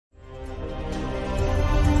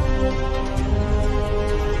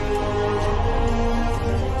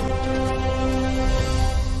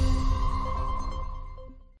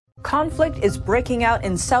Conflict is breaking out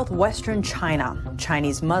in southwestern China.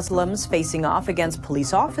 Chinese Muslims facing off against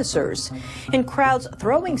police officers, and crowds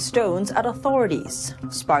throwing stones at authorities.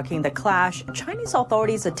 Sparking the clash, Chinese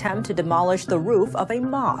authorities attempt to demolish the roof of a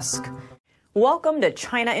mosque. Welcome to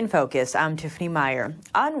China in Focus. I'm Tiffany Meyer.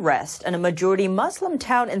 Unrest in a majority Muslim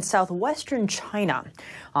town in southwestern China.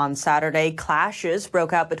 On Saturday, clashes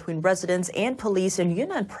broke out between residents and police in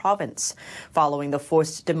Yunnan province, following the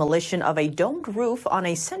forced demolition of a domed roof on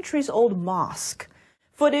a centuries-old mosque.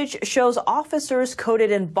 Footage shows officers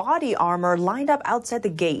coated in body armor lined up outside the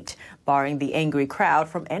gate, barring the angry crowd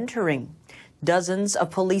from entering. Dozens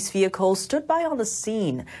of police vehicles stood by on the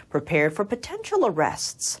scene, prepared for potential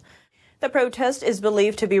arrests. The protest is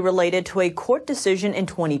believed to be related to a court decision in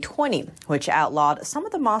 2020, which outlawed some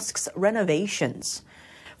of the mosque's renovations.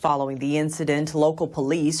 Following the incident, local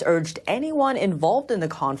police urged anyone involved in the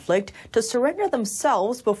conflict to surrender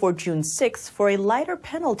themselves before June 6 for a lighter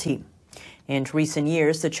penalty. In recent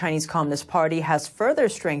years, the Chinese Communist Party has further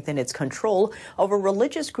strengthened its control over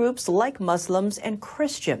religious groups like Muslims and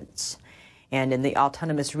Christians. And in the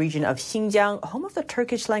autonomous region of Xinjiang, home of the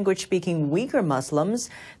Turkish language-speaking Uyghur Muslims,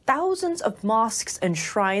 thousands of mosques and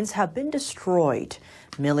shrines have been destroyed.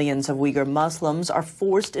 Millions of Uyghur Muslims are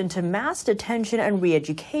forced into mass detention and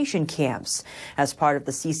re-education camps as part of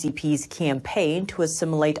the CCP's campaign to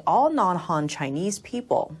assimilate all non-Han Chinese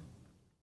people.